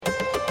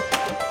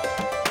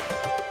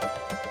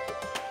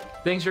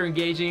Thanks for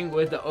engaging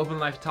with the Open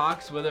Life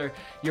Talks, whether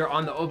you're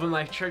on the Open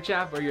Life Church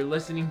app or you're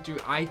listening through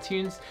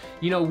iTunes.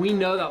 You know, we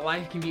know that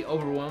life can be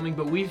overwhelming,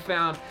 but we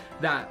found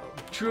that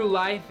true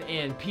life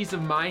and peace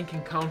of mind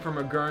can come from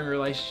a growing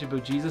relationship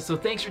with Jesus. So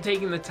thanks for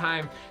taking the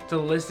time to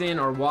listen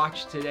or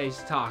watch today's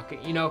talk.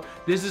 You know,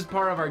 this is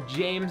part of our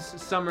James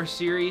summer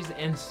series,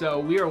 and so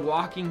we are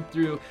walking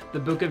through the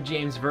book of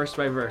James verse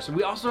by verse.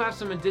 We also have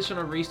some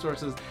additional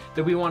resources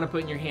that we want to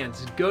put in your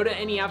hands. Go to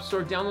any app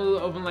store, download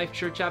the Open Life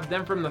Church app,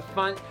 then from the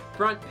front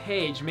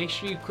page, make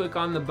sure you click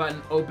on the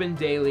button Open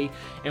Daily,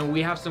 and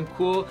we have some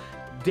cool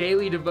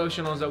daily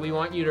devotionals that we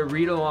want you to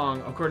read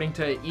along according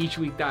to each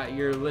week that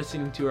you're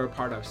listening to or a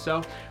part of.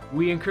 So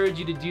we encourage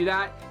you to do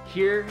that.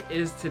 Here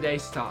is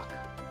today's talk.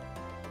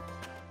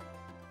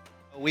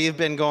 We've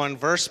been going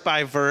verse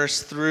by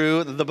verse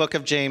through the book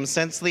of James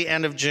since the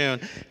end of June.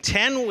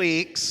 10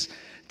 weeks,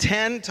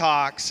 10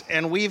 talks,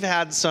 and we've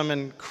had some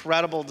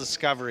incredible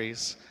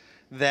discoveries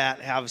that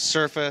have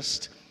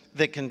surfaced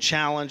that can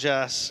challenge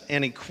us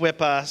and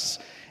equip us.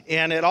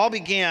 And it all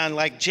began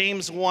like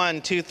James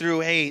 1, 2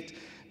 through 8.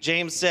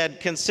 James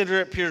said, "Consider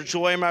it pure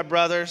joy, my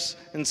brothers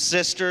and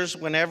sisters,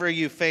 whenever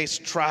you face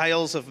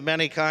trials of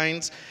many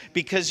kinds,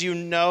 because you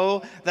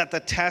know that the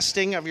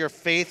testing of your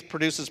faith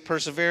produces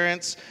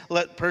perseverance.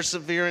 Let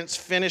perseverance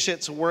finish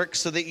its work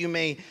so that you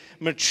may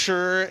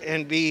mature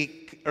and be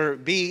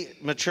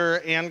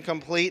mature and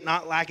complete,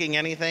 not lacking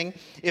anything.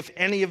 If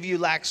any of you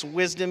lacks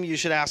wisdom, you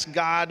should ask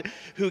God,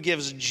 who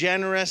gives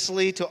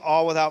generously to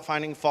all without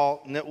finding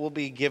fault, and it will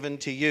be given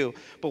to you.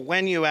 But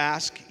when you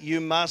ask, you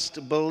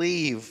must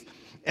believe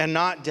and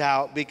not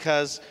doubt,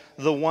 because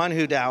the one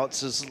who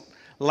doubts is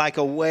like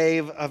a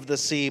wave of the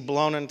sea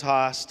blown and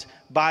tossed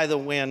by the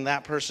wind.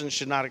 That person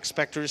should not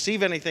expect to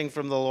receive anything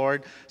from the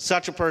Lord.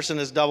 Such a person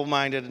is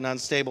double-minded and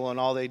unstable in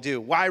all they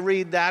do." Why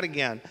read that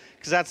again?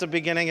 Because that's the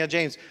beginning of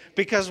James.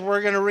 Because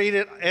we're going to read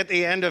it at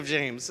the end of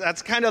James.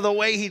 That's kind of the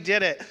way he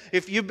did it.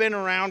 If you've been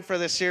around for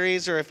the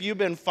series or if you've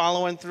been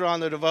following through on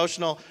the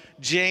devotional,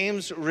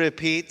 James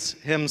repeats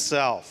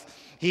himself.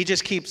 He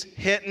just keeps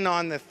hitting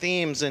on the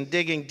themes and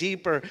digging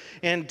deeper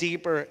and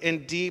deeper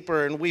and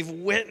deeper. And we've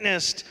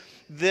witnessed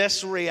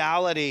this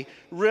reality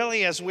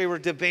really as we were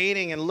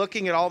debating and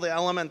looking at all the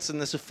elements in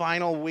this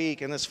final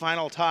week and this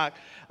final talk,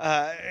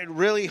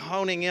 really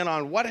honing in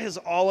on what has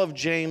all of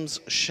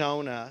James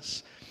shown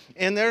us.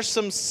 And there's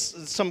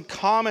some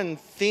common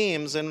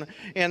themes, and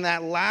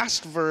that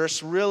last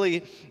verse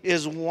really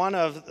is one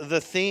of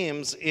the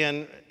themes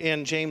in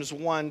James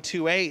 1,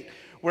 2, 8,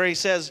 where he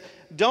says,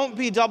 don't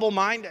be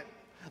double-minded.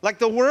 Like,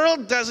 the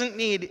world doesn't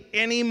need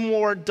any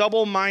more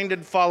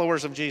double-minded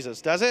followers of Jesus,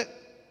 does it?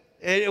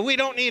 We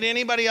don't need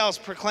anybody else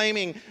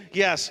proclaiming,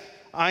 yes,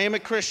 I am a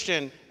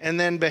Christian, and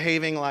then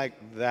behaving like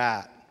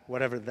that,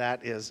 whatever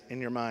that is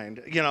in your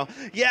mind. You know,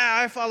 yeah,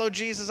 I follow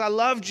Jesus, I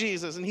love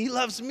Jesus, and he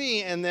loves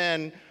me, and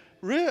then,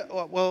 okay.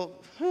 Well,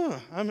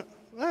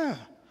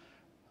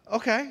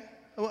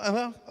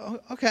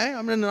 okay,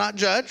 I'm going to not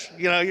judge.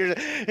 You know,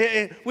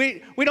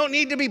 we don't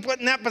need to be put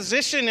in that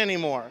position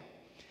anymore.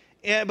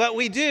 Yeah, but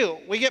we do.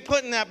 We get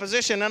put in that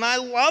position. And I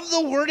love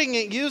the wording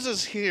it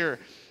uses here.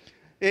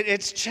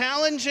 It's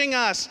challenging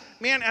us.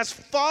 Man, as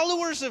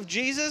followers of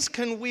Jesus,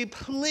 can we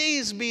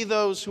please be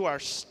those who are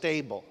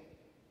stable?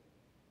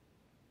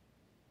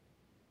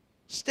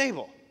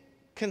 Stable,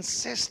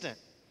 consistent,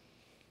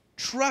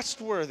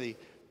 trustworthy,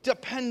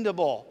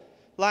 dependable.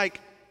 Like,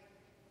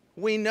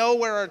 we know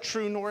where our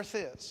true north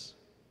is.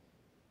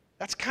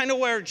 That's kind of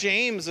where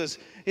James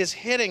is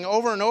hitting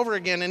over and over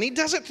again. And he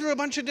does it through a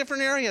bunch of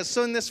different areas.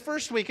 So in this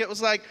first week, it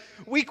was like,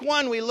 week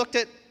 1, we looked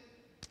at,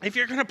 if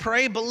you're going to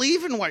pray,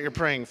 believe in what you're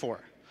praying for.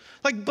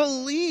 Like,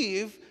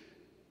 believe.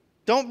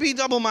 Don't be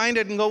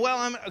double-minded and go, well,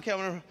 I'm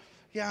going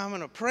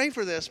to pray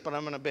for this, but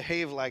I'm going to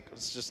behave like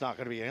it's just not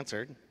going to be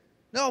answered.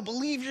 No,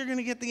 believe you're going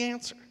to get the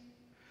answer.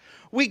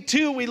 Week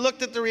 2, we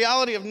looked at the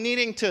reality of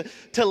needing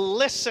to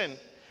listen.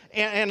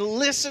 And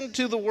listen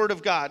to the Word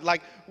of God.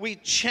 Like, we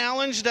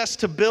challenged us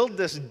to build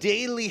this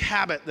daily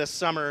habit this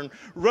summer and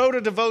wrote a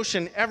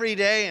devotion every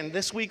day. And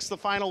this week's the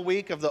final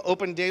week of the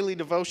Open Daily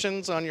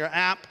Devotions on your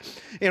app.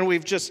 And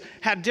we've just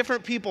had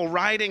different people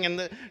writing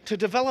to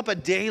develop a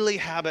daily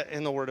habit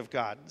in the Word of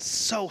God. It's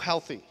so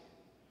healthy.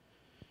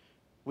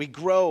 We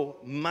grow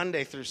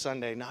Monday through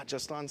Sunday, not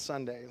just on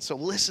Sunday. And so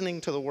listening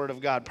to the Word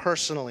of God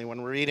personally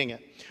when we're reading it.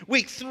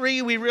 Week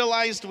 3, we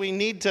realized we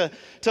need to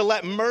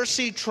let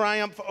mercy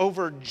triumph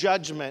over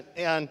judgment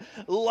and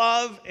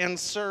love and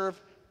serve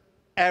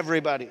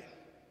everybody.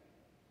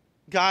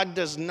 God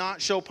does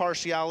not show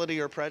partiality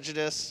or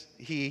prejudice.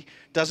 He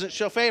doesn't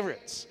show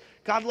favorites.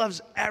 God loves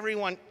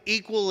everyone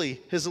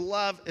equally. His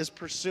love is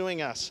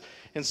pursuing us.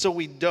 And so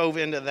we dove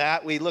into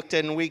that. We looked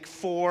in week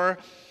 4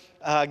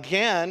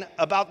 again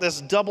about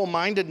this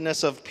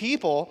double-mindedness of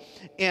people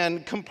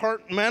and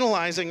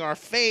compartmentalizing our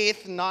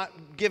faith, not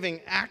giving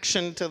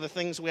action to the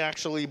things we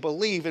actually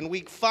believe. In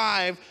week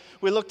 5,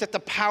 we looked at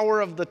the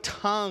power of the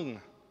tongue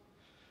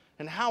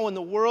and how in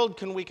the world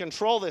can we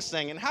control this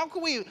thing, and how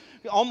can we,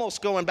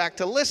 almost going back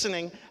to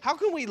listening, how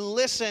can we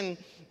listen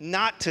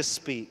not to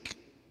speak?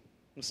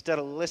 instead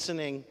of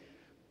listening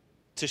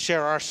to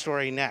share our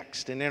story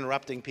next and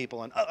interrupting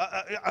people and,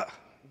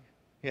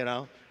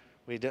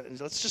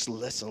 let's just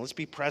listen. Let's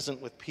be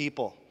present with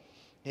people.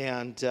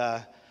 And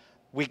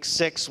week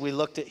 6, we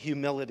looked at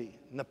humility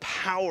and the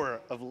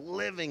power of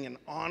living an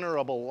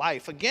honorable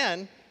life.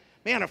 Again,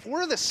 man, if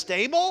we're the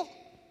stable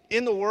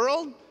in the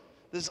world,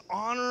 this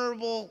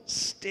honorable,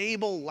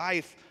 stable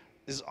life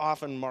is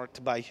often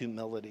marked by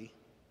humility.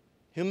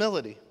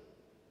 Humility.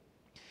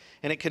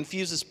 And it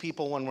confuses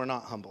people when we're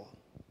not humble.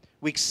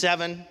 Week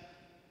 7,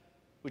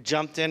 we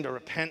jumped into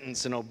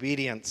repentance and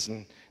obedience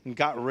and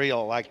got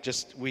real.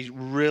 We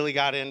really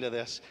got into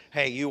this.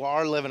 Hey, you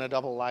are living a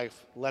double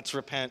life. Let's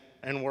repent.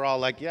 And we're all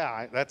like,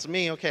 yeah, that's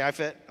me. Okay, I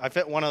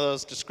fit one of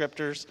those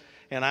descriptors,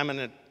 and I'm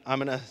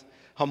gonna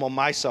humble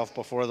myself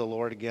before the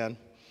Lord again.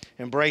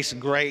 Embrace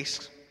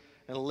grace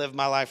and live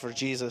my life for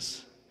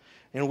Jesus.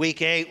 In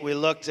week 8, we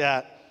looked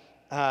at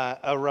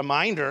a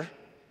reminder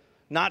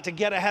not to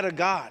get ahead of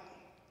God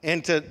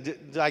and to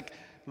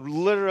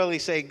literally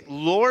say,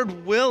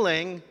 Lord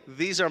willing,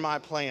 these are my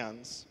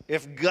plans.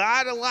 If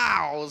God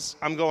allows,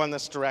 I'm going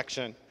this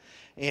direction.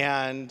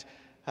 And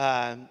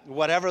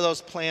whatever those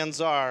plans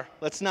are,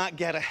 let's not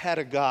get ahead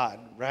of God,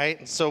 right?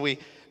 And so we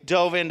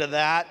dove into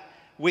that.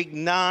 Week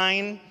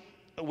 9,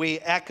 we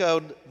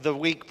echoed the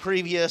week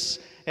previous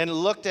and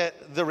looked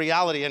at the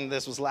reality, and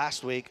this was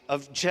last week,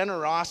 of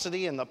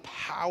generosity and the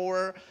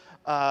power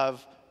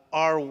of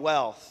our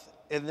wealth,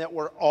 and that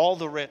we're all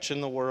the rich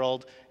in the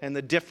world and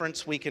the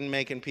difference we can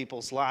make in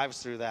people's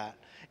lives through that.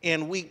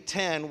 In week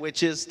 10,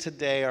 which is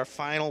today, our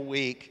final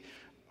week,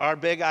 our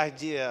big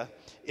idea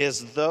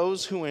is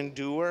those who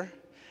endure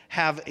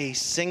have a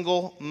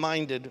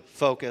single-minded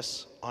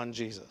focus on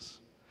Jesus.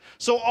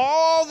 So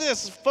all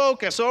this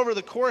focus over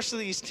the course of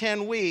these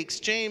 10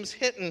 weeks, James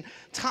hitting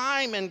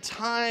time and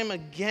time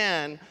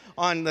again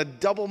on the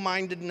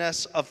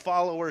double-mindedness of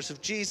followers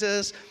of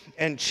Jesus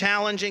and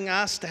challenging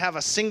us to have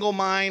a single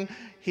mind.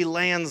 He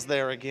lands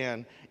there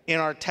again in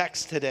our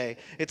text today.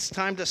 It's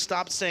time to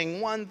stop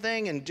saying one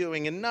thing and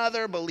doing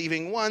another,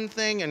 believing one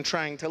thing and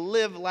trying to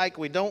live like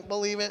we don't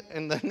believe it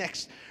in the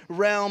next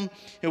realm.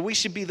 And we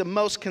should be the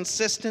most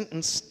consistent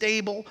and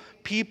stable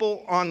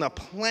people on the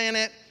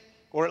planet,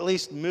 or at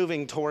least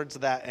moving towards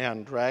that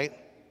end, right?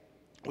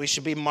 We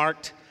should be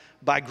marked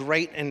by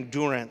great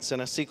endurance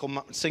and a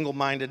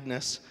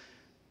single-mindedness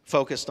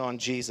focused on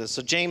Jesus.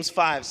 So James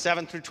 5,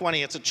 7 through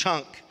 20, it's a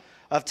chunk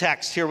of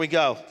text. Here we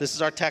go. This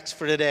is our text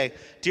for today.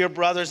 Dear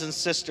brothers and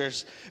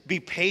sisters, be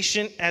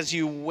patient as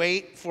you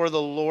wait for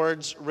the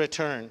Lord's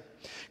return.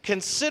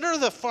 Consider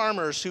the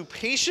farmers who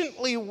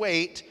patiently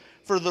wait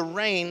for the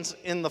rains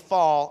in the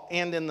fall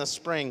and in the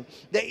spring.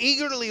 They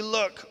eagerly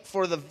look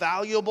for the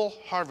valuable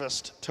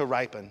harvest to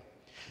ripen.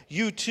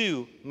 You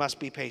too must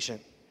be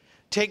patient.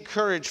 Take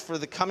courage, for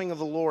the coming of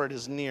the Lord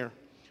is near.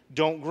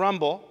 Don't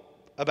grumble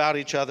about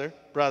each other,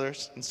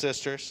 brothers and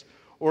sisters,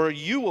 or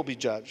you will be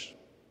judged.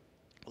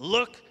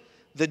 Look,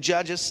 the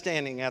judge is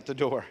standing at the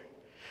door.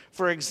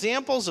 For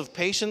examples of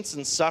patience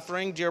and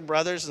suffering, dear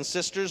brothers and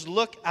sisters,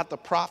 look at the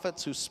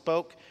prophets who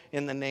spoke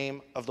in the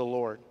name of the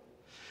Lord.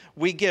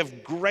 We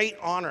give great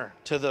honor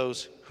to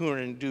those who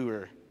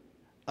endure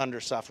under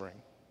suffering.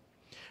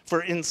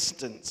 For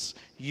instance,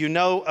 you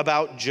know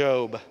about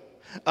Job,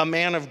 a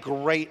man of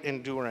great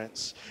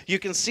endurance. You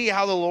can see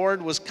how the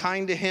Lord was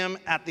kind to him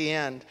at the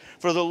end,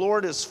 for the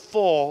Lord is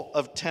full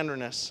of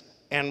tenderness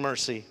and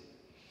mercy.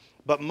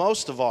 But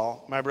most of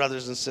all, my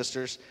brothers and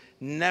sisters,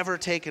 never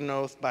take an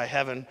oath by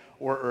heaven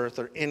or earth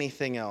or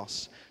anything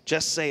else.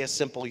 Just say a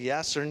simple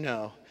yes or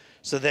no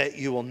so that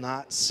you will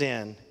not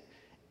sin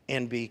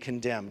and be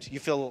condemned. You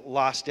feel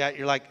lost yet?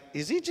 You're like,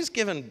 is he just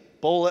giving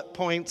bullet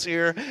points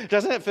here?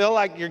 Doesn't it feel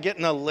like you're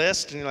getting a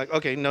list and you're like,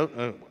 okay,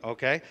 no,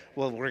 okay,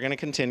 well, we're going to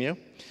continue.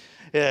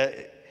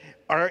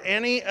 Are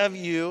any of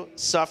you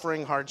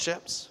suffering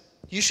hardships?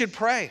 You should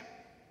pray.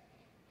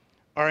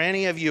 Are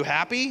any of you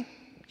happy?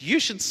 You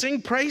should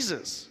sing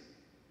praises.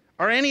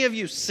 Are any of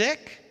you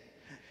sick?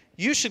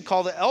 You should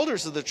call the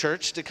elders of the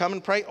church to come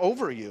and pray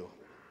over you,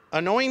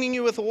 anointing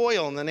you with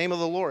oil in the name of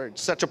the Lord.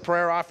 Such a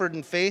prayer offered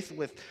in faith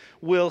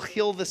will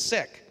heal the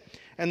sick,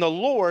 and the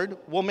Lord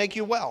will make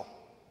you well.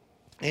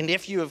 And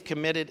if you have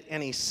committed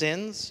any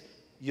sins,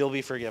 you'll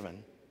be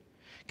forgiven.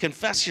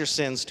 Confess your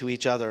sins to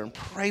each other and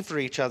pray for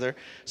each other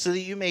so that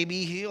you may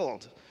be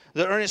healed.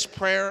 The earnest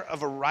prayer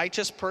of a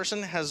righteous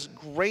person has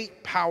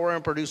great power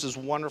and produces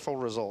wonderful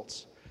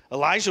results.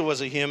 Elijah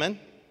was a human.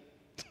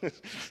 You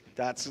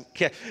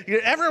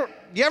ever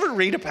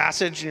read a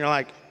passage and you're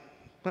like,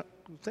 well,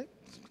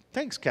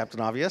 thanks, Captain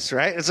Obvious,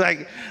 right? It's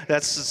like,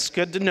 it's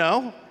good to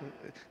know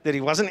that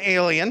he wasn't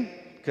alien,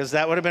 because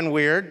that would have been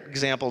weird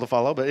example to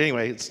follow. But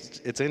anyway,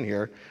 it's in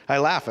here. I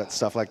laugh at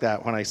stuff like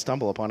that when I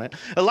stumble upon it.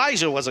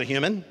 Elijah was a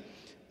human,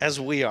 as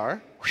we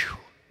are. Whew.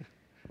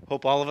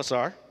 Hope all of us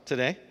are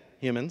today,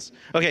 humans.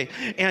 Okay,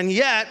 and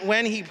yet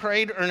when he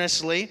prayed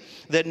earnestly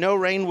that no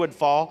rain would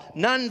fall,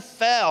 none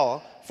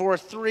fell for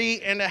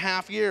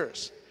 3.5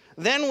 years.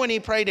 Then when he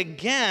prayed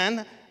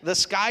again, the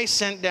sky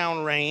sent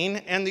down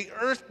rain, and the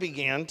earth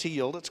began to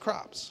yield its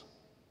crops.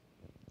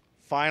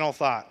 Final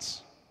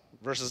thoughts.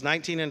 Verses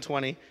 19 and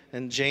 20,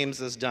 and James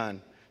is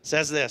done.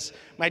 Says this,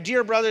 "My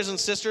dear brothers and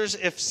sisters,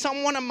 if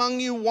someone among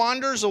you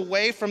wanders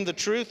away from the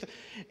truth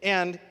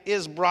and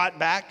is brought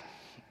back,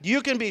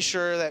 you can be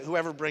sure that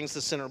whoever brings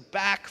the sinner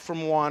back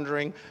from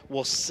wandering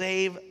will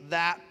save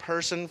that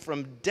person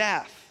from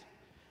death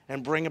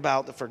and bring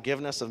about the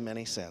forgiveness of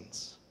many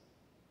sins."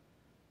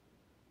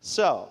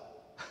 So,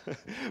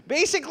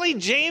 basically,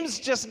 James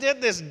just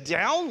did this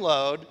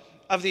download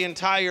of the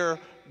entire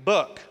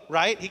book,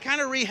 right? He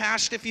kind of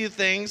rehashed a few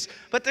things,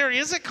 but there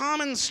is a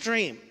common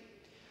stream.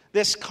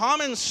 This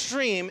common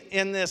stream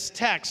in this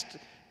text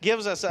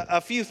gives us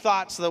a few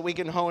thoughts that we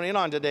can hone in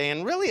on today.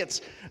 And really,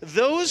 it's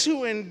those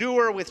who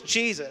endure with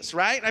Jesus,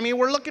 right? I mean,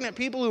 we're looking at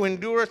people who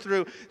endure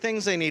through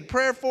things they need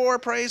prayer for,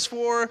 praise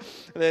for,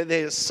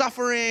 they're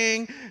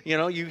suffering. You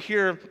know, you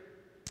hear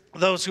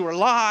those who are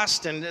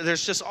lost, and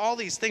there's just all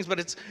these things. But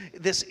it's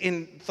this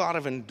thought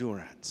of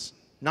endurance,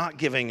 not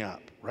giving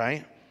up,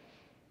 right?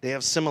 They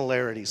have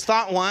similarities.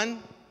 Thought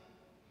one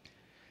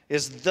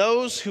is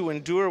those who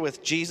endure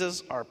with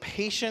Jesus are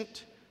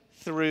patient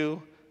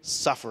through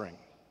suffering.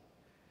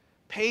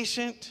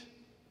 Patient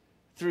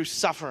through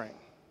suffering.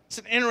 It's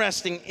an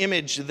interesting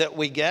image that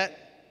we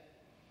get.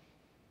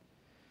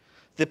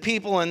 The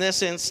people in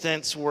this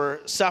instance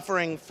were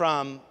suffering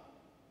from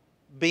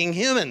being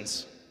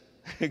humans,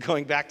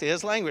 going back to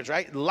his language,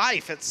 right?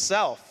 Life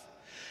itself.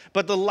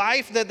 But the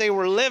life that they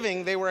were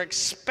living, they were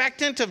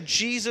expectant of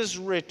Jesus'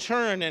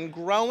 return and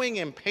growing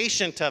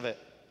impatient of it.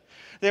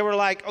 They were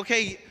like,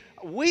 okay,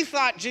 we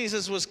thought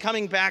Jesus was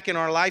coming back in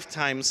our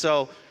lifetime,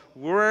 so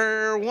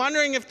we're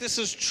wondering if this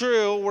is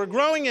true. We're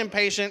growing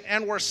impatient,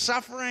 and we're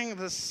suffering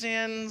the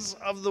sins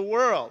of the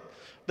world,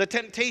 the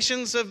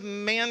temptations of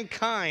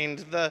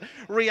mankind, the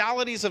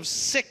realities of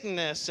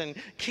sickness and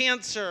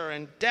cancer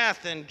and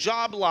death and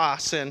job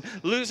loss and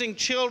losing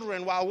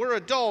children while we're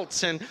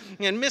adults and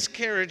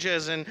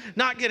miscarriages and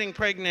not getting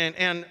pregnant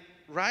and,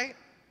 right?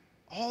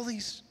 All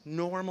these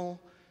normal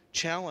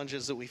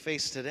challenges that we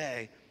face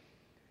today,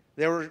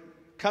 they were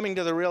coming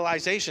to the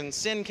realization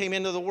sin came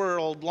into the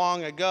world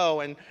long ago,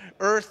 and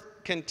earth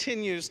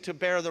continues to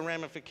bear the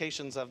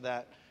ramifications of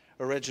that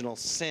original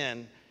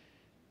sin.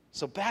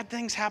 So bad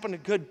things happen to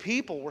good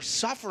people. We're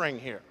suffering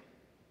here.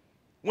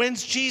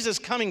 When's Jesus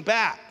coming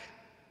back?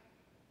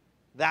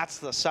 That's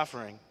the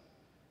suffering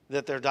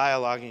that they're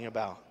dialoguing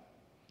about.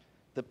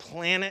 The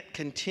planet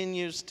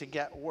continues to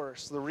get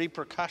worse. The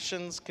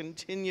repercussions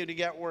continue to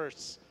get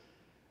worse.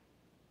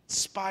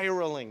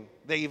 Spiraling.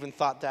 They even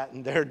thought that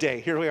in their day.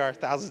 Here we are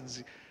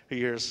thousands of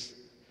years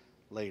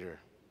later.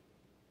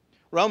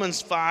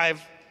 Romans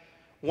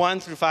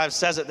 5:1-5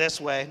 says it this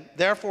way.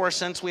 Therefore,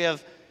 since we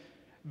have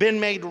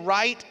been made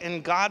right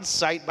in God's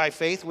sight by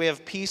faith, we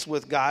have peace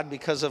with God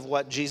because of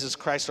what Jesus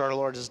Christ our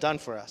Lord has done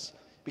for us.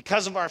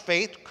 Because of our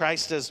faith,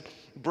 Christ has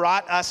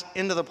brought us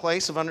into the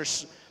place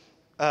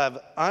of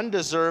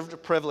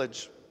undeserved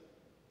privilege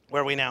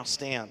where we now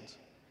stand.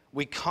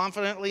 We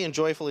confidently and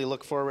joyfully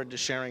look forward to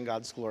sharing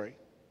God's glory.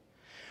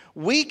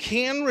 We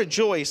can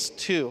rejoice,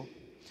 too,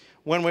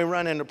 when we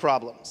run into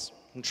problems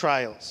and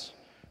trials,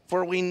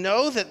 for we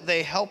know that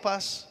they help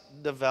us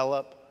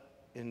develop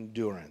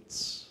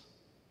endurance.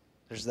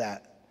 There's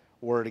that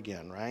word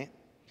again, right?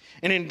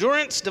 And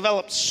endurance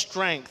develops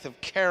strength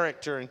of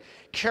character, and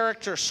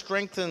character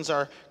strengthens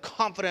our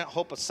confident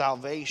hope of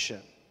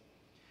salvation.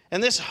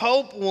 And this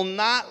hope will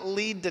not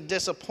lead to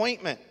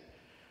disappointment,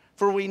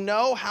 for we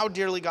know how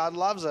dearly God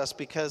loves us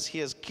because he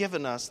has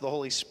given us the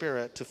Holy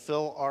Spirit to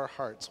fill our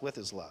hearts with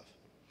his love.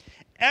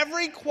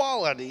 Every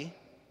quality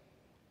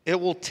it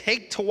will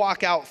take to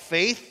walk out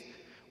faith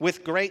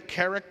with great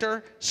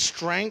character,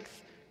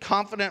 strength,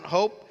 confident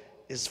hope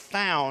is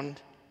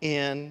found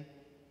in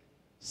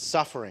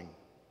suffering.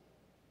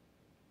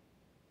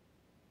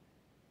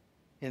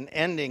 In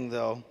ending,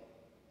 though,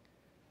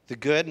 the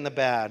good and the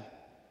bad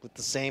with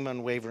the same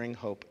unwavering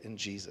hope in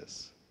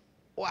Jesus.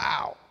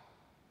 Wow.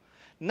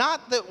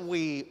 Not that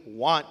we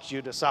want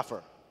you to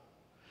suffer,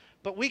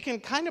 but we can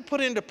kind of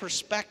put into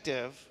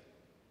perspective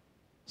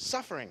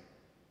suffering,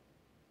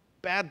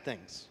 bad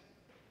things,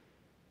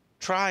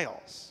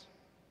 trials,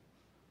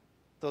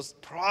 those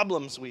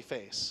problems we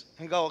face,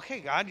 and go, okay,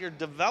 God, you're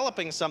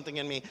developing something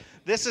in me.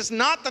 This is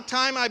not the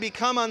time I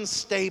become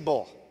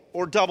unstable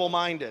or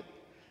double-minded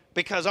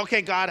because,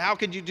 okay, God, how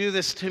could you do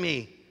this to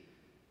me?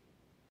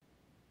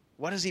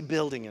 What is he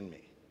building in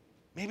me?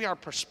 Maybe our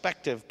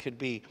perspective could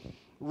be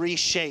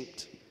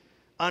reshaped.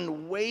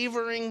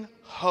 Unwavering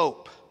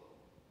hope.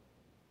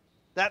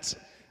 That's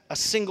a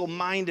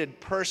single-minded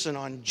person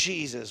on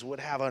Jesus would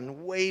have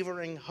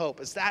unwavering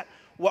hope. Is that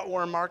what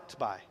we're marked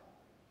by?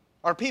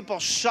 Are people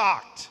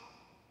shocked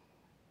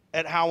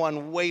at how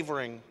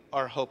unwavering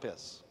our hope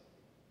is?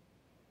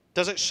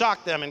 Does it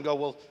shock them and go,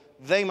 well,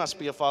 they must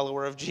be a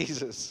follower of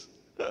Jesus?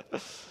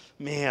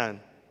 Man.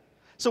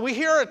 So we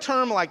hear a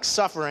term like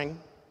suffering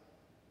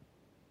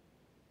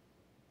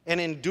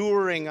and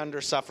enduring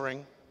under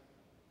suffering.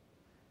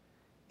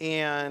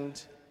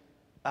 And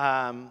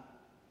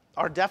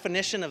our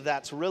definition of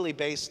that's really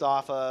based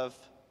off of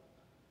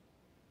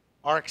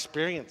our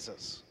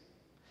experiences.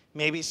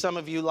 Maybe some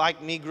of you,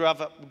 like me, grew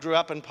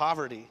up in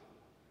poverty.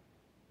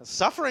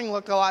 Suffering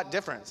looked a lot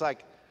different. It's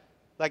like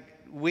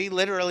we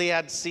literally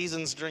had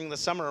seasons during the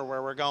summer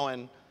where we're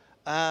going,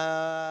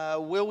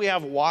 will we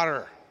have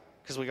water?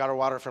 Because we got our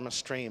water from a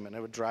stream and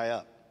it would dry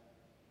up.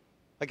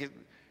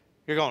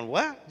 You're going,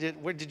 what?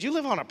 Did you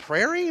live on a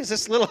prairie? Is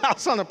this little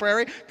house on the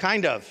prairie?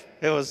 Kind of.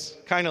 It was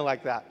kind of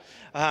like that.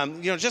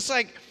 Just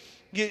like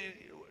you.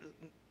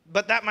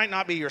 But that might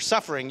not be your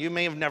suffering. You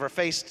may have never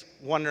faced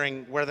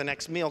wondering where the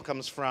next meal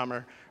comes from,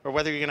 or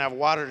whether you're going to have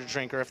water to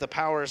drink, or if the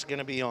power is going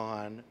to be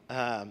on.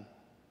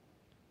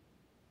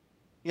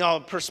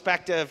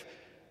 Perspective,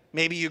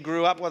 maybe you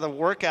grew up with a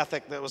work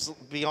ethic that was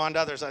beyond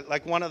others.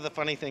 Like one of the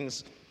funny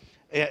things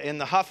in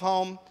the Huff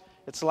home,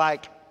 it's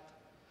like,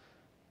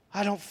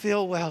 I don't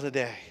feel well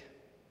today.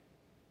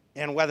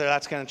 And whether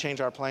that's going to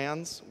change our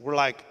plans, we're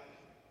like,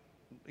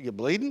 you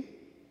bleeding?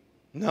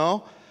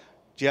 No.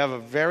 Do you have a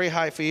very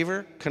high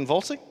fever?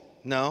 Convulsing?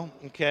 No.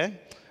 Okay.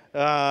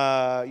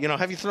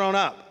 Have you thrown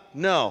up?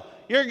 No.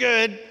 You're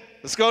good.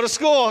 Let's go to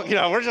school.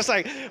 We're just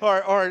like,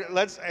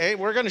 hey,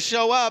 we're going to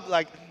show up.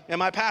 Like,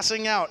 am I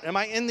passing out? Am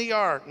I in the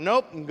ER?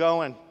 Nope, I'm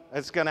going.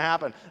 It's going to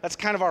happen. That's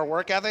kind of our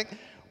work ethic.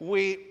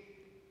 We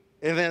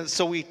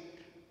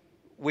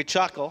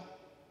chuckle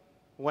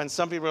when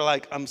some people are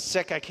like, I'm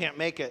sick, I can't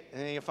make it.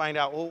 And then you find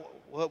out, well,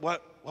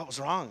 what was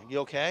wrong? You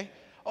okay?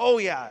 Oh,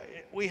 yeah,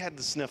 we had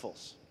the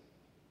sniffles.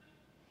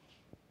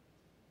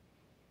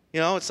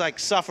 It's like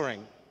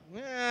suffering.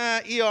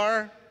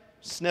 ER,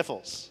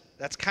 sniffles.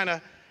 That's kind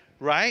of,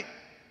 right?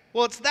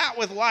 Well, it's that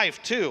with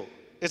life, too.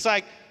 It's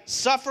like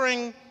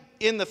suffering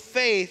in the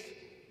faith.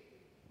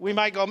 We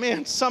might go,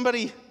 man,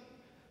 somebody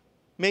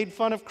made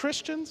fun of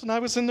Christians and I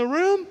was in the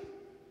room.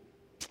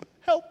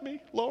 Help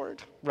me,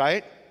 Lord.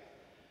 Right?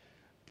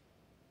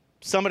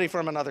 Somebody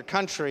from another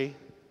country,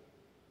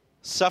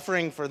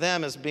 suffering for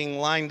them is being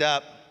lined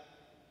up,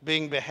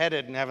 being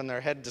beheaded, and having their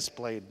head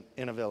displayed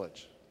in a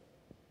village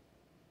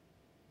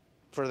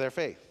for their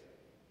faith.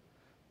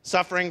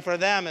 Suffering for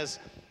them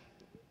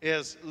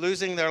is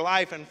losing their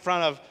life in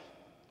front of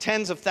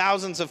tens of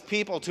thousands of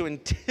people to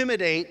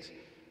intimidate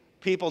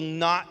people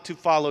not to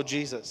follow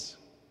Jesus.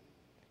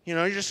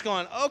 You're just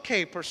going,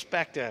 okay,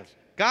 perspective.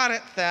 Got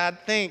it, Thad,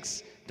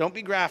 thanks. Don't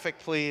be graphic,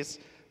 please.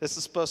 This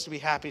is supposed to be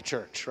happy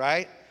church,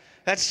 right?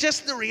 That's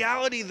just the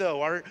reality,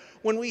 though.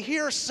 When we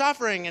hear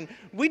suffering, and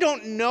we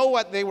don't know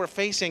what they were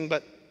facing,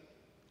 but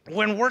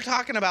when we're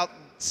talking about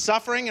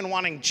suffering and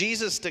wanting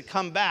Jesus to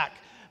come back,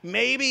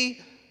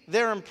 maybe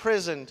they're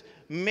imprisoned.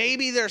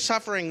 Maybe they're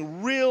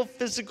suffering real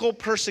physical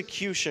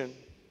persecution.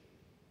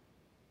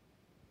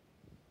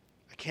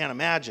 I can't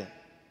imagine.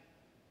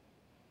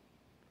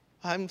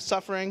 I'm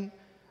suffering.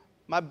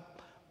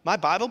 My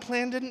Bible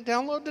plan didn't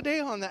download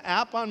today on the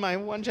app on my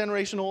one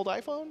generation old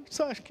iPhone.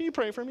 So can you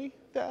pray for me,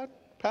 Dad,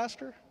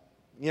 Pastor?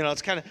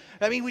 It's kind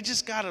of, we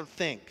just got to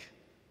think.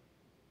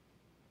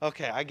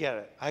 Okay, I get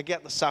it. I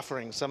get the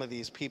suffering some of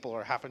these people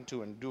are having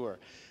to endure.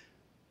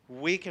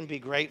 We can be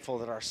grateful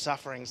that our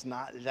suffering's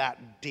not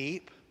that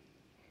deep,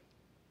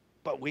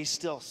 but we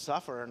still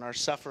suffer, and our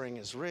suffering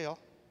is real.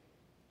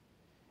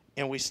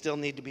 And we still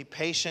need to be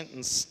patient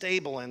and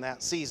stable in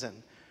that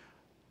season.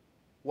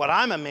 What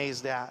I'm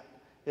amazed at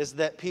is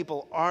that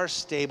people are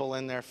stable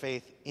in their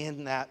faith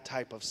in that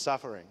type of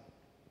suffering.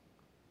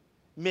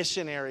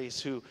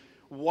 Missionaries who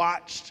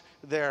watched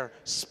their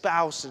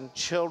spouse and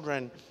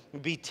children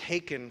be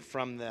taken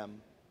from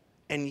them,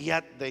 and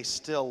yet they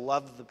still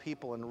loved the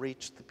people and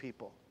reached the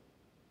people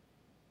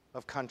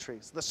of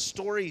countries. The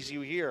stories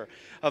you hear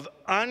of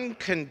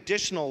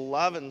unconditional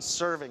love and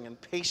serving and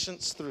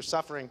patience through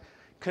suffering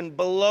can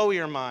blow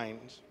your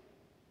mind.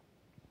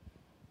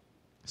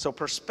 So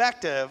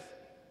perspective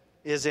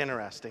is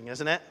interesting,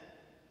 isn't it?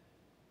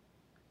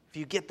 If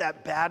you get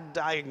that bad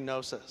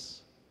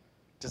diagnosis,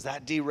 does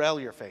that derail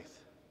your faith?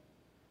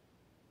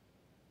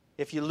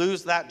 If you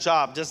lose that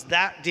job, does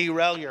that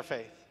derail your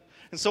faith?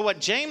 And so what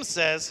James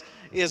says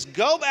is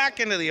go back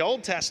into the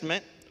Old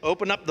Testament,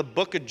 open up the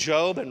book of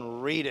Job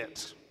and read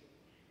it.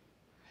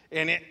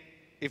 And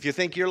if you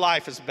think your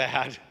life is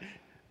bad,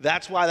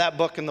 that's why that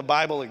book in the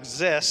Bible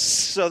exists,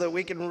 so that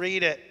we can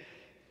read it.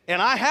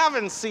 And I have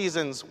in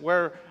seasons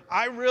where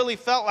I really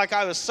felt like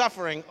I was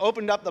suffering,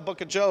 opened up the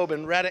book of Job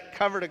and read it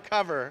cover to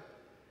cover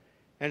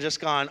and just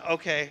gone,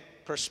 okay,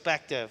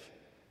 perspective.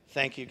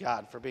 Thank you,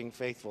 God, for being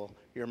faithful.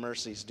 Your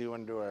mercies do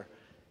endure.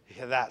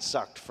 That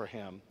sucked for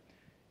him.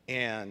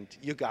 And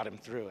you got him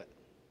through it.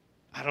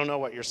 I don't know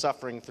what you're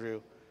suffering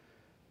through,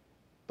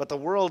 but the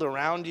world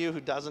around you who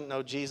doesn't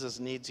know Jesus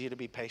needs you to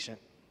be patient.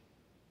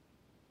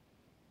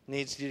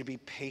 Needs you to be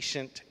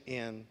patient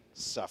in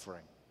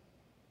suffering.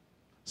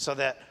 So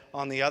that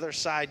on the other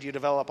side, you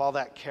develop all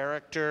that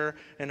character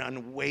and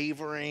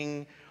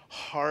unwavering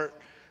heart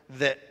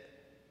that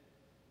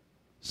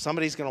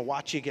somebody's going to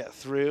watch you get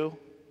through,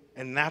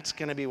 and that's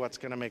going to be what's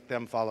going to make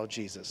them follow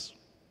Jesus.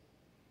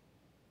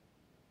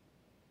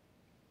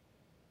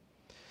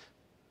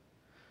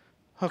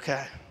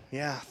 Okay,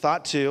 yeah,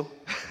 thought two.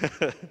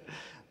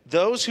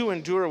 Those who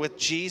endure with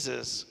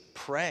Jesus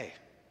pray.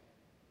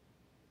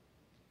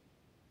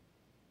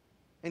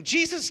 And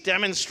Jesus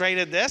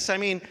demonstrated this. I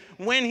mean,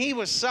 when he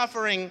was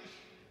suffering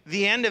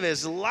the end of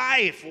his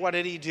life, what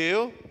did he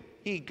do?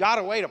 He got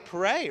away to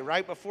pray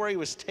right before he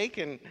was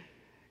taken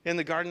in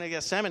the Garden of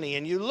Gethsemane.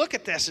 And you look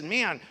at this and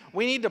man,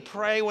 we need to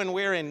pray when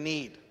we're in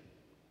need.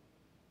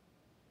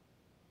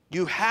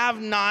 You have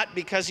not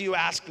because you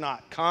ask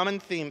not. Common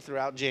theme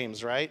throughout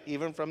James, right?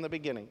 Even from the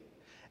beginning.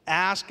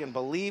 Ask and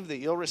believe that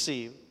you'll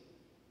receive.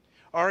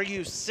 Are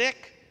you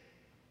sick?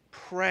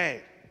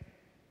 Pray.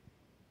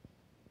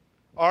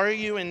 Are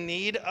you in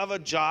need of a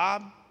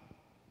job?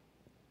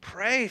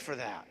 Pray for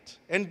that.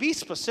 And be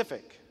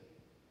specific.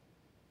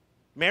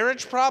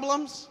 Marriage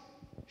problems?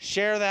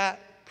 Share that.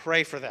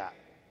 Pray for that.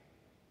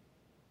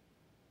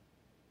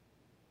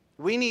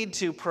 We need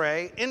to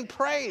pray in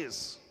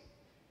praise.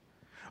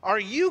 Are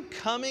you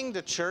coming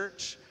to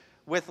church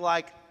with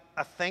like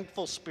a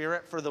thankful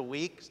spirit for the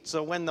week?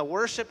 So when the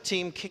worship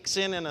team kicks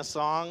in a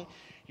song,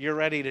 you're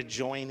ready to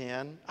join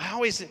in? I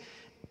always,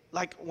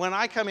 like when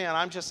I come in,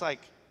 I'm just like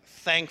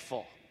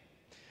thankful.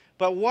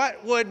 But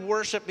what would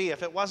worship be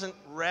if it wasn't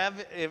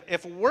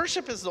if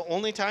worship is the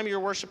only time you're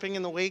worshiping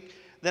in the week,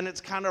 then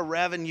it's kind of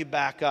revving you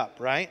back up,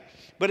 right?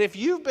 But if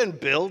you've been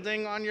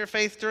building on your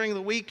faith during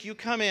the week, you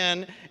come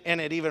in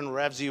and it even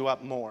revs you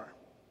up more.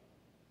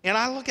 And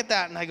I look at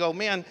that and I go,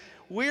 man,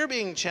 we're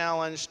being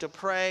challenged to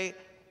pray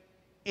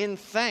in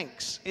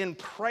thanks, in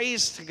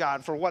praise to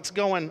God for what's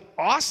going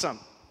awesome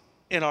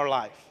in our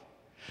life.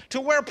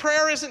 To where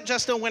prayer isn't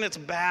just a when it's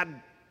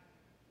bad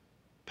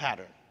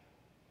pattern.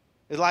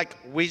 It's like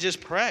we just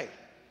pray.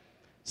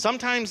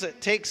 Sometimes it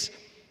takes,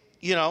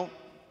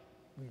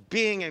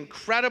 being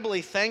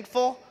incredibly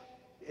thankful.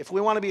 If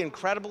we want to be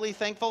incredibly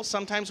thankful,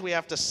 sometimes we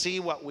have to see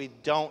what we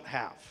don't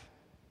have.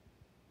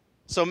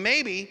 So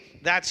maybe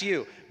that's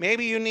you.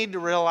 Maybe you need to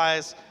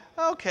realize,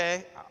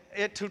 okay,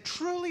 to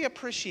truly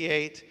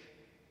appreciate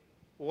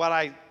what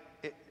I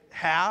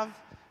have,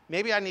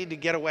 maybe I need to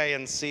get away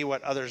and see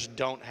what others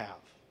don't have.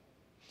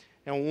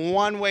 And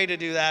one way to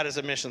do that is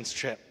a missions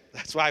trip.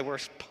 That's why we're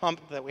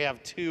pumped that we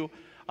have 2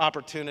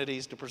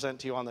 opportunities to present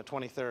to you on the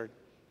 23rd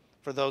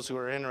for those who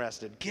are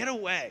interested. Get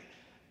away.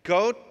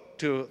 Go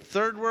to a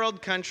third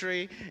world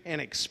country and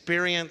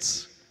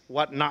experience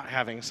what not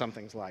having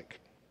something's like.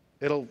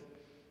 It'll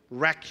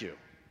wreck you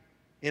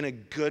in a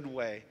good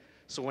way.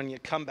 So when you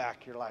come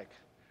back, you're like,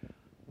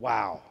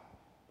 wow,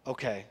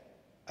 okay,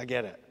 I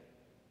get it.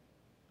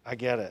 I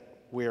get it.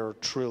 We're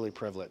truly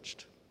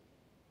privileged.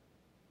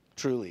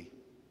 Truly.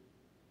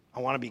 I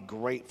want to be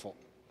grateful.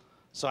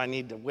 So I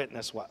need to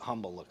witness what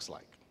humble looks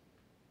like.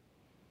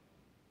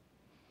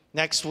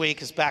 Next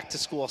week is Back to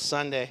School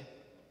Sunday.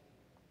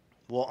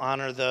 We'll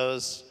honor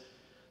those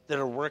that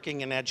are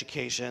working in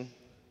education.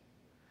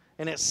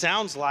 And it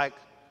sounds like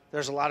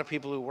there's a lot of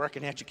people who work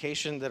in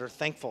education that are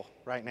thankful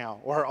right now,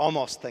 or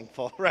almost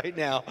thankful right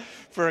now,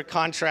 for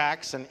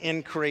contracts and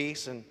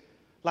increase. And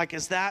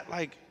is that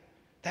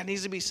that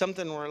needs to be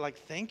something where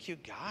thank you,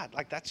 God.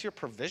 That's your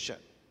provision.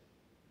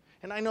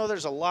 And I know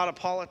there's a lot of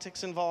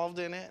politics involved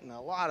in it and a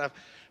lot of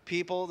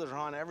people that are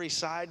on every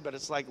side, but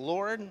it's like,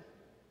 Lord,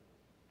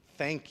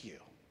 thank you,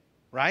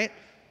 right?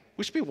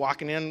 We should be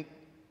walking in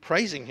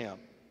praising him.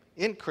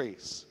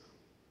 Increase.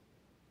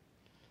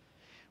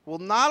 Well,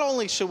 not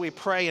only should we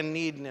pray in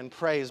need and in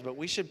praise, but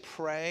we should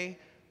pray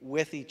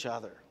with each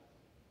other.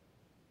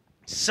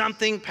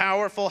 Something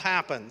powerful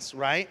happens,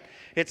 right?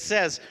 It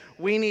says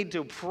we need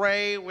to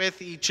pray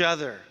with each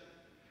other.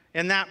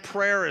 And that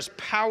prayer is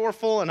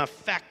powerful and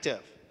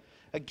effective.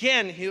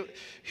 Again,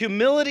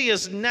 humility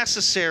is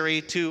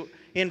necessary to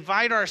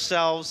invite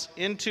ourselves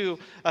into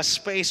a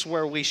space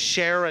where we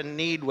share a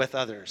need with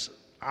others.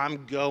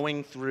 I'm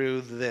going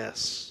through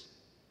this.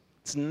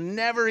 It's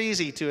never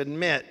easy to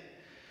admit,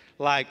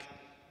 I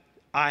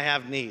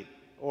have need,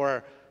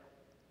 or,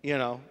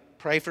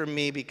 pray for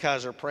me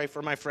because, or pray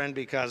for my friend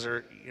because,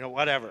 or,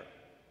 whatever.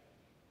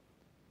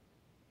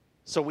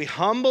 So we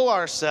humble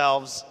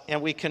ourselves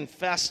and we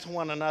confess to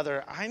one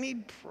another, I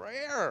need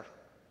prayer.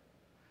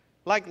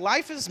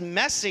 Life is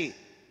messy.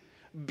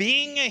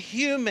 Being a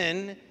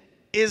human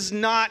is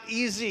not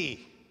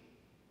easy.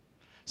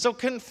 So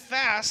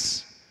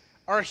confess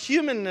our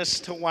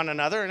humanness to one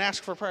another and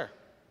ask for prayer.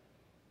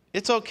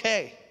 It's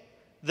okay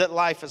that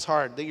life is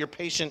hard, that you're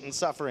patient in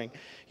suffering.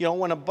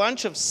 When a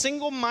bunch of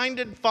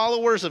single-minded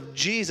followers of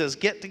Jesus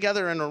get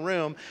together in a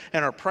room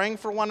and are praying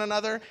for one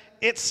another,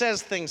 it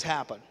says things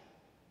happen.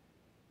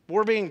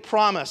 We're being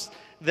promised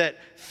that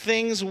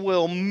things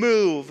will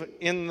move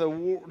in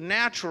the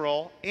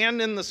natural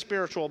and in the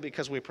spiritual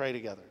because we pray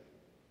together.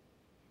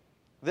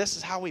 This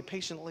is how we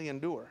patiently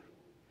endure.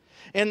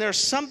 And there's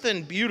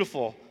something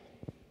beautiful.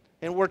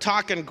 And we're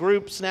talking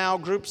groups now.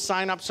 Group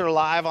signups are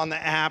live on the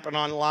app and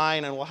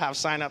online, and we'll have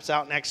signups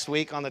out next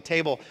week on the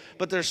table.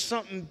 But there's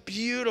something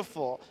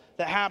beautiful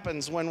that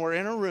happens when we're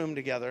in a room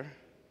together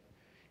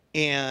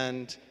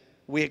and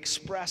we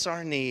express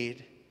our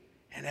need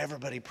and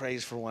everybody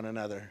prays for one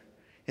another.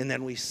 And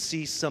then we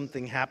see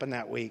something happen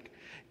that week.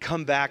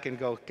 Come back and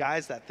go,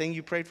 guys, that thing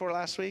you prayed for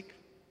last week,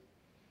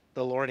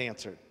 the Lord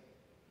answered.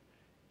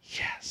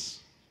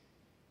 Yes.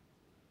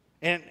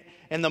 And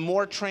and the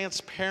more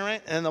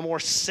transparent and the more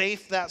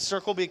safe that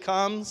circle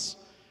becomes,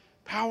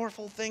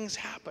 powerful things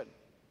happen.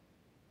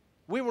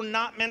 We were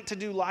not meant to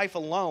do life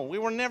alone. We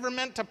were never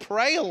meant to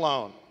pray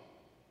alone.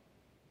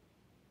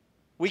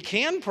 We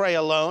can pray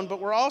alone, but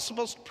we're all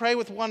supposed to pray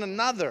with one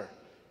another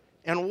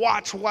and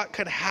watch what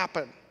could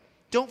happen.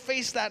 Don't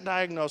face that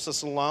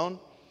diagnosis alone.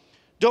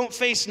 Don't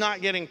face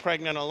not getting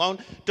pregnant alone.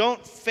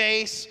 Don't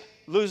face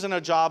losing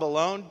a job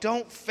alone.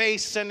 Don't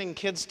face sending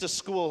kids to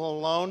school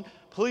alone.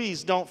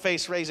 Please don't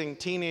face raising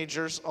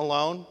teenagers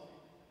alone.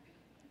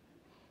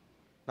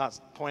 Not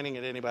pointing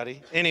at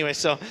anybody. Anyway,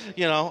 so,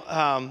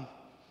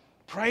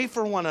 pray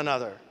for one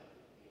another.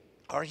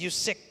 Are you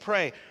sick?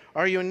 Pray.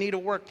 Are you in need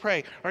of work?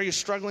 Pray. Are you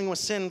struggling with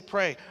sin?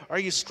 Pray. Are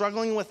you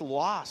struggling with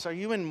loss? Are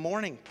you in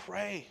mourning?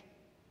 Pray.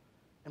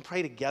 And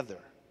pray together.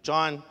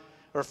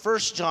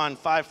 1 John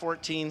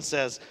 5:14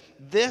 says,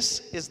 "This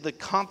is the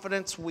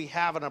confidence we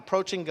have in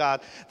approaching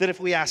God, that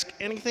if we ask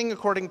anything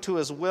according to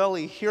his will,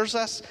 he hears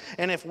us.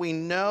 And if we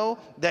know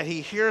that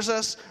he hears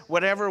us,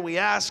 whatever we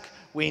ask,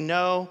 we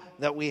know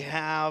that we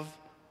have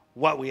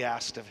what we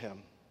asked of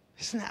him."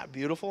 Isn't that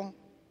beautiful?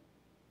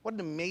 What an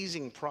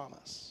amazing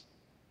promise.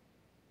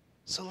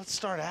 So let's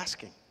start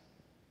asking.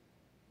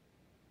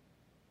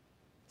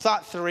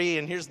 Thought 3,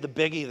 and here's the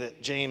biggie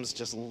that James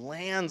just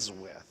lands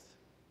with.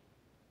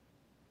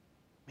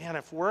 Man,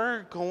 if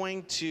we're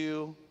going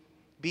to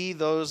be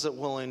those that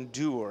will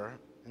endure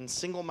and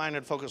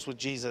single-minded focus with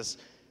Jesus,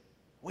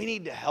 we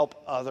need to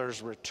help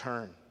others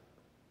return.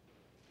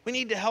 We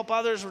need to help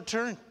others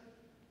return.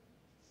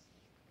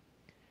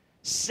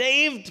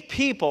 Saved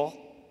people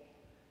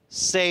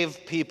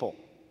save people.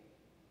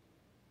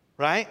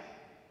 Right?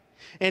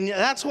 And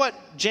that's what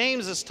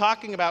James is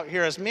talking about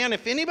here is, man,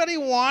 if anybody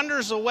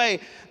wanders away,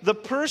 the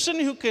person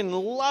who can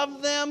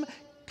love them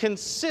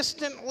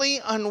consistently,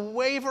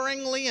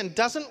 unwaveringly, and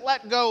doesn't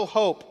let go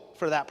hope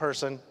for that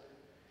person,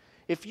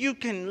 if you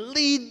can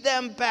lead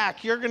them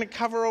back, you're going to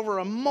cover over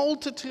a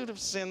multitude of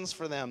sins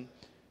for them.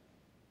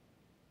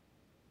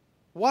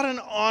 What an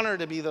honor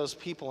to be those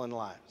people in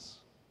lives.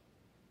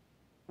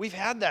 We've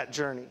had that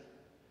journey.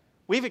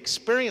 We've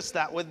experienced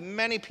that with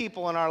many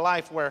people in our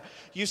life where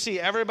you see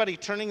everybody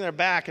turning their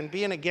back and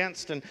being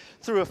against and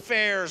through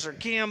affairs or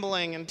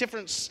gambling and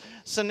different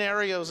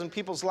scenarios in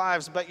people's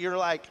lives, but you're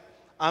like,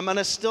 I'm going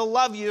to still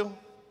love you.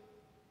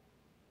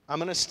 I'm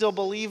going to still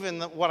believe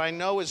in what I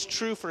know is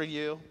true for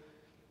you,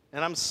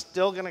 and I'm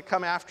still going to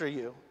come after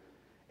you.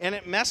 And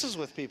it messes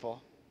with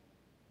people.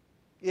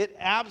 It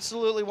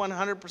absolutely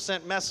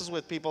 100% messes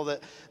with people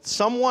that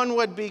someone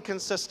would be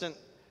consistent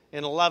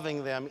in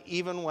loving them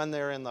even when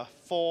they're in the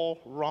full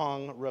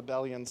wrong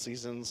rebellion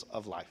seasons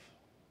of life.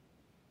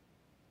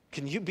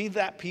 Can you be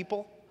that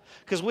people?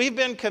 Because we've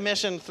been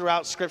commissioned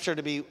throughout Scripture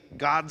to be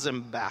God's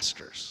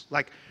ambassadors.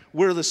 Like,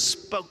 we're the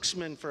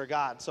spokesman for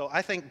God. So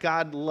I think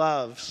God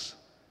loves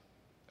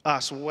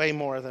us way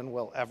more than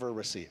we'll ever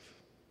receive.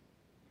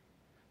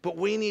 But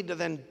we need to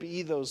then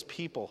be those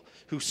people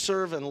who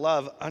serve and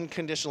love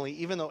unconditionally,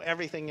 even though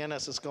everything in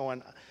us is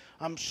going,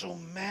 I'm so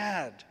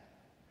mad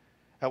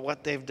at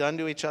what they've done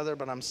to each other,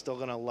 but I'm still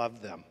going to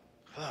love them.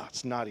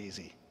 It's not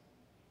easy.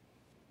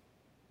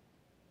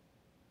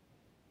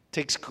 It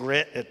takes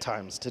grit at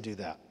times to do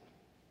that.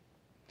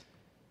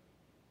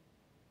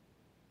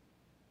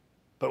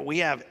 But we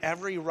have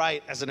every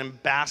right as an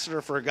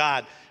ambassador for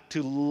God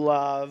to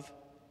love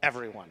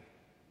everyone.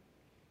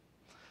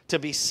 To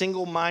be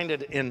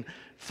single-minded and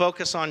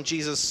focus on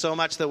Jesus so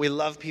much that we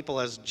love people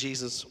as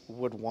Jesus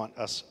would want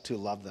us to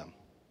love them.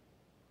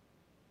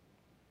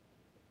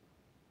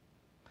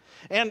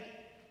 And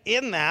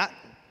in that,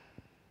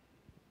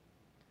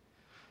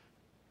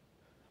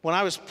 when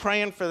I was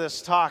praying for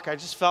this talk, I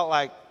just felt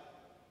like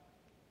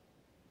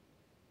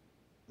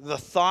the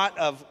thought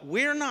of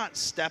we're not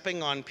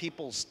stepping on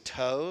people's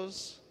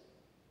toes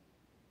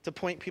to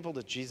point people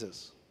to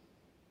Jesus.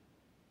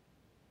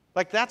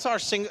 Like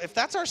if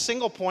that's our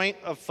single point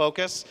of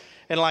focus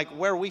and like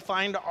where we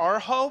find our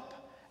hope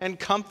and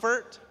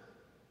comfort,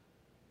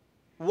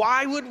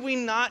 why would we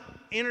not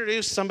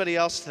introduce somebody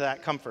else to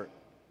that comfort?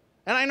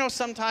 And I know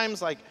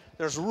sometimes like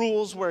there's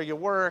rules where you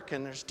work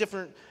and there's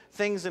different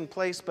things in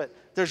place, but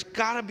there's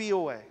got to be a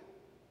way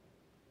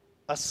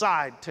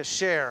aside to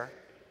share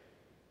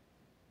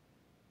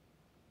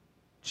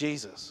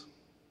Jesus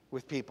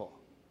with people.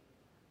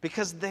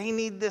 Because they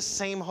need this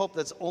same hope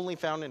that's only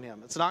found in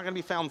him. It's not going to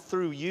be found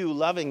through you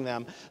loving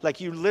them.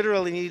 Like you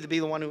literally need to be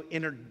the one who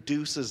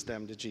introduces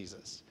them to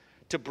Jesus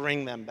to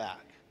bring them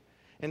back.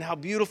 And how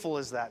beautiful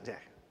is that day?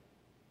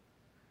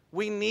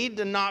 We need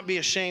to not be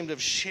ashamed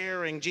of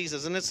sharing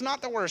Jesus. And it's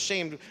not that we're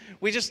ashamed.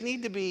 We just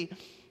need to be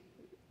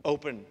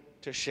open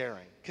to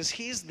sharing because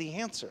he's the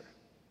answer.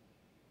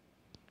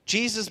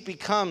 Jesus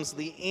becomes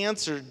the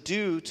answer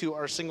due to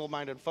our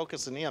single-minded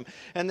focus in him.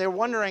 And they're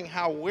wondering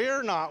how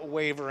we're not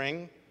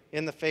wavering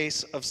in the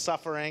face of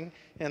suffering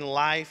and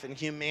life and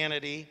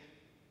humanity.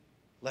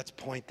 Let's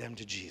point them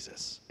to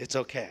Jesus. It's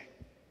okay.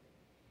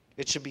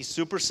 It should be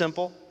super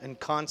simple and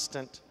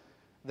constant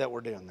that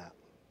we're doing that.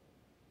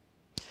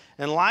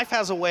 And life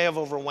has a way of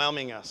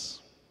overwhelming us.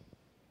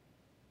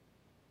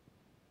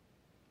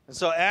 And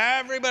so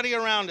everybody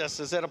around us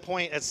is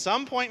at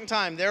some point in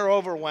time, they're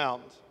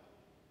overwhelmed.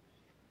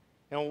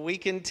 And we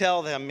can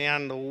tell them,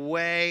 man, the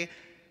way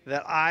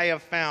that I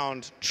have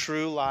found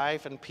true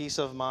life and peace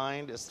of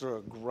mind is through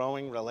a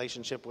growing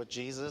relationship with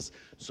Jesus.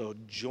 So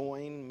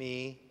join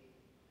me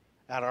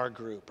at our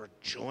group, or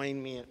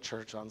join me at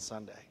church on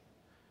Sunday.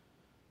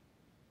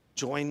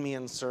 Join me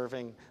in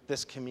serving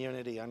this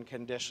community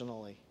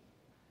unconditionally.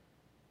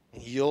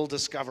 And you'll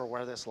discover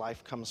where this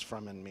life comes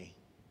from in me.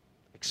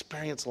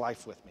 Experience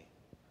life with me.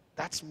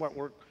 That's what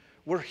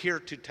we're here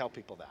to tell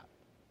people that.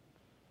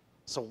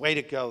 So way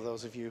to go,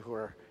 those of you who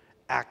are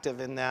active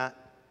in that.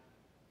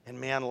 And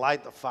man,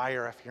 light the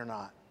fire if you're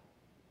not.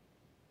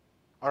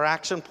 Our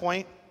action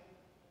point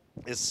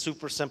is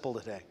super simple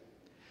today.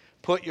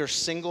 Put your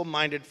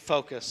single-minded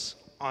focus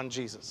on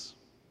Jesus.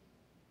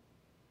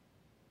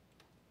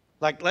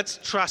 Let's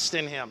trust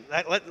in him.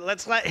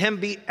 Let's let him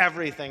be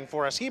everything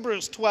for us.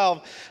 Hebrews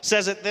 12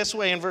 says it this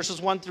way in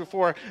verses 1 through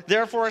 4.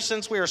 Therefore,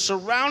 since we are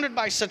surrounded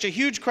by such a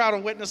huge crowd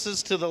of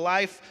witnesses to the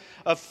life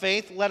of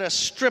faith, let us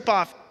strip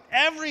off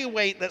every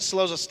weight that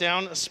slows us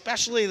down,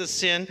 especially the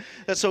sin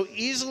that so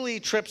easily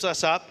trips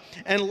us up,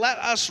 and let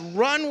us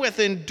run with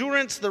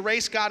endurance the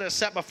race God has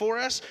set before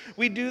us.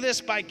 We do this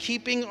by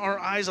keeping our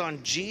eyes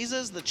on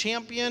Jesus, the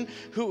champion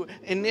who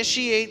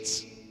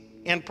initiates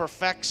and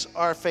perfects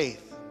our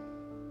faith.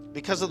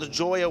 Because of the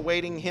joy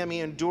awaiting him, he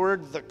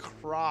endured the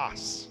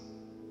cross.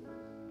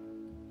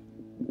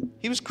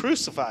 He was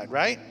crucified,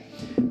 right?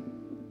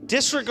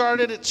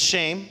 Disregarded its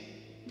shame.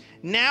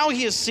 Now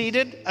he is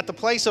seated at the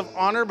place of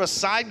honor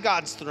beside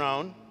God's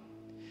throne.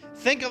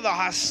 Think of the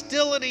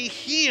hostility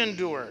he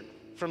endured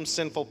from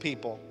sinful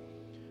people.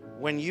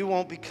 When you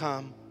won't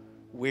become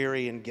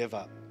weary and give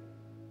up.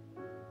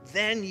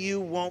 Then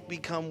you won't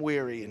become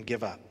weary and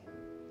give up.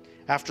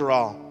 After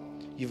all,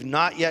 you've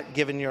not yet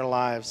given your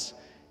lives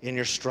in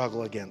your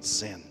struggle against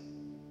sin.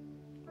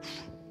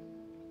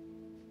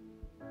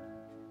 I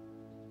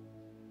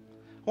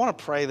want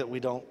to pray that we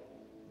don't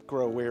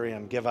grow weary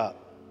and give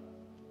up,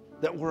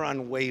 that we're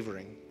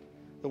unwavering,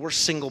 that we're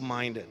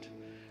single-minded,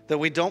 that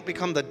we don't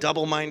become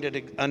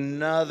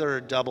another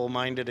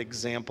double-minded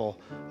example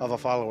of a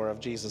follower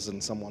of Jesus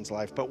in someone's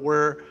life, but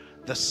we're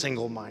the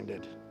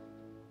single-minded,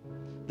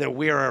 that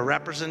we are a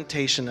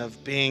representation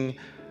of being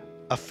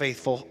a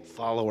faithful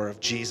follower of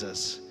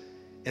Jesus,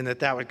 and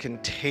that would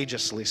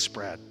contagiously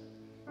spread.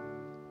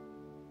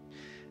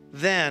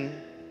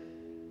 Then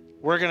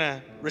we're going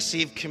to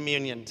receive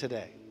communion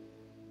today.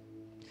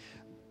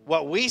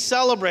 What we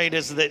celebrate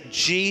is that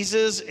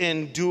Jesus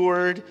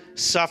endured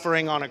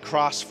suffering on a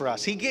cross for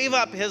us. He gave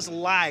up his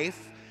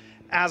life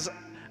as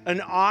an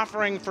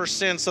offering for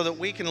sin so that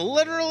we can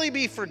literally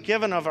be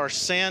forgiven of our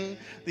sin.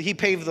 He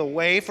paved the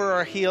way for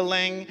our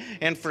healing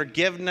and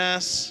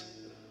forgiveness.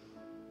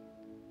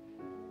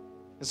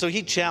 And so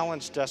he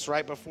challenged us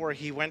right before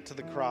he went to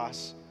the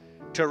cross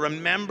to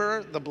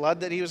remember the blood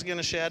that he was going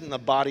to shed and the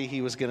body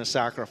he was going to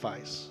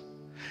sacrifice.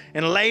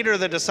 And later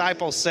the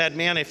disciples said,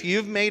 man, if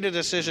you've made a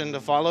decision to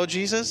follow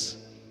Jesus,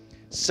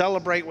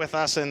 celebrate with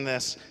us in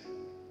this.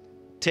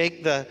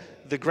 Take the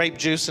grape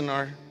juice in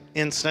our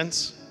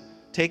instance,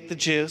 take the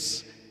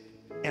juice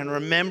and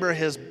remember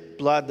his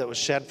blood that was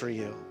shed for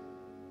you.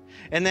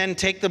 And then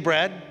take the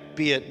bread,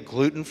 be it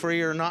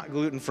gluten-free or not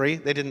gluten-free.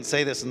 They didn't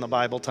say this in the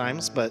Bible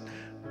times, but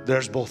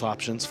there's both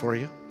options for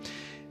you.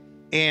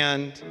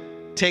 And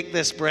take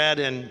this bread,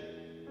 and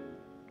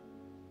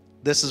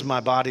this is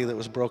my body that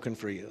was broken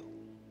for you.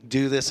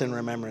 Do this in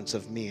remembrance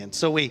of me. And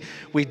so we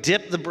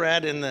dip the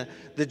bread in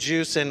the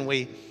juice, and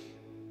we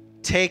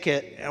take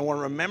it, and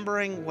we're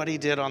remembering what he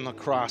did on the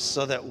cross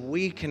so that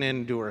we can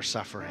endure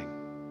suffering,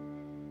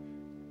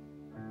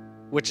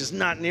 which is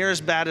not near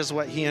as bad as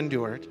what he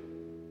endured,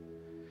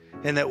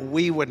 and that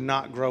we would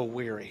not grow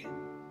weary,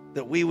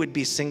 that we would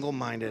be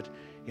single-minded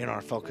in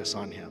our focus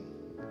on him.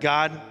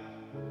 God,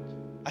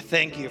 I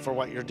thank you for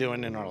what you're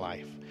doing in our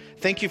life.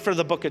 Thank you for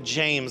the book of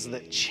James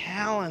that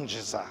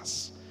challenges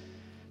us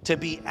to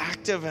be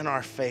active in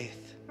our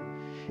faith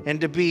and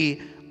to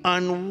be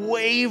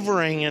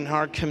unwavering in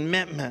our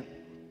commitment,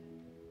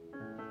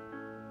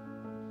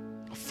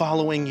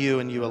 following you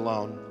and you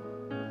alone.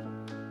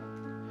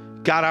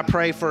 God, I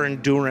pray for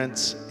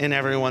endurance in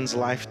everyone's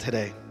life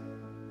today.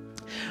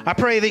 I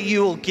pray that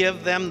you will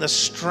give them the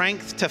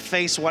strength to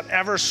face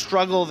whatever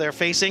struggle they're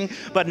facing,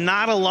 but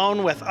not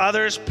alone, with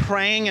others,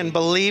 praying and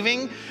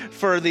believing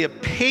for the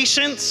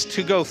patience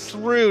to go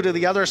through to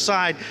the other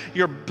side.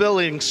 You're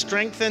building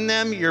strength in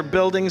them. You're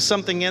building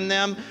something in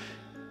them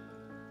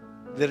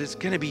that is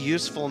going to be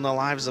useful in the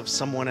lives of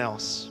someone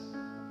else.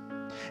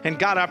 And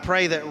God, I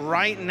pray that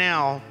right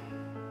now,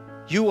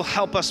 you will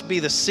help us be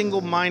the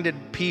single-minded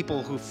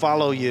people who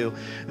follow you,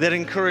 that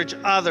encourage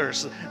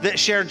others, that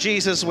share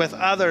Jesus with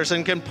others,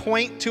 and can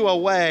point to a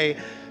way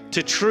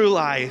to true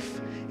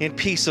life in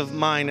peace of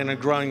mind and a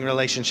growing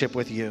relationship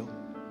with you.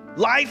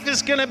 Life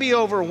is going to be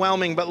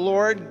overwhelming, but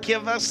Lord,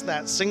 give us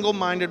that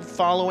single-minded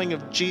following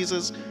of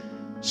Jesus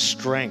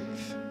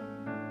strength.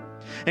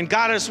 And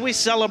God, as we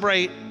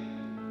celebrate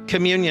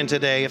communion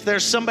today, if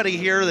there's somebody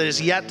here that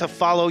is yet to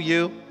follow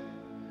you,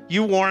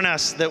 You warn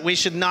us that we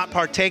should not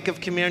partake of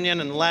communion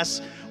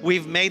unless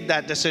we've made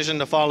that decision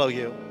to follow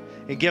you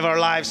and give our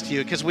lives to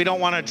you, because we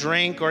don't want to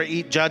drink or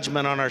eat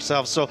judgment on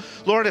ourselves. So,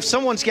 Lord, if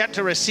someone's yet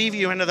to receive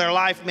you into their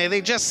life, may they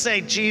just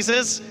say,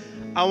 Jesus,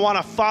 I want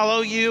to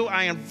follow you.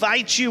 I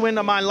invite you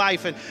into my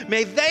life. And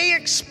may they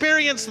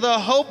experience the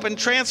hope and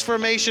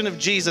transformation of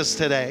Jesus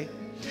today.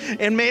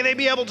 And may they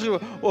be able to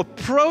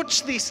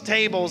approach these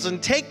tables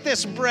and take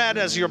this bread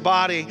as your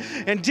body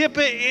and dip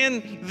it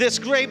in this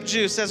grape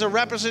juice as a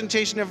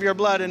representation of your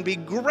blood and be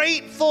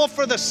grateful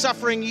for the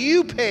suffering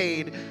you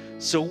paid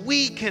so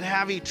we could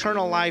have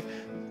eternal life.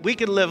 We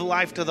could live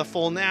life to the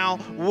full now.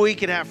 We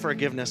could have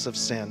forgiveness of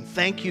sin.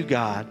 Thank you,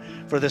 God,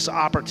 for this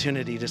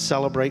opportunity to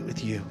celebrate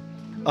with you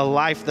a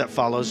life that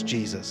follows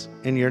Jesus.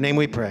 In your name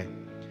we pray.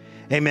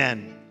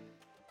 Amen.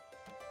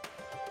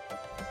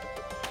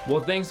 Well,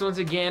 thanks once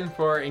again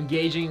for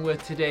engaging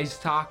with today's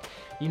talk.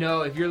 You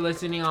know, if you're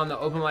listening on the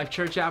Open Life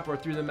Church app or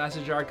through the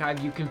message archive,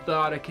 you can fill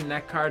out a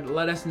Connect card.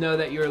 Let us know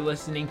that you're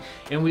listening,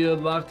 and we would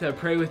love to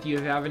pray with you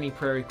if you have any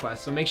prayer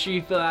requests. So make sure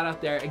you fill that out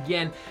there.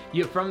 Again,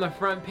 from the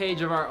front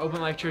page of our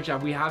Open Life Church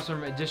app, we have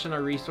some additional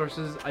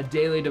resources, a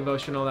daily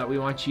devotional that we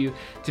want you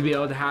to be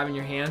able to have in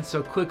your hands.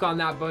 So click on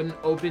that button,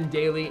 Open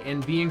Daily,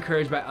 and be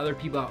encouraged by other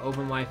people at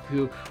Open Life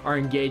who are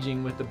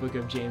engaging with the book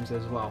of James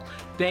as well.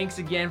 Thanks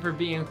again for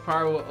being a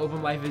part of what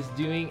Open Life is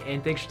doing,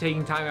 and thanks for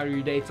taking time out of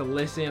your day to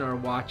listen or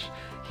watch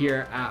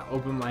here at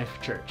Open Life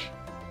Church.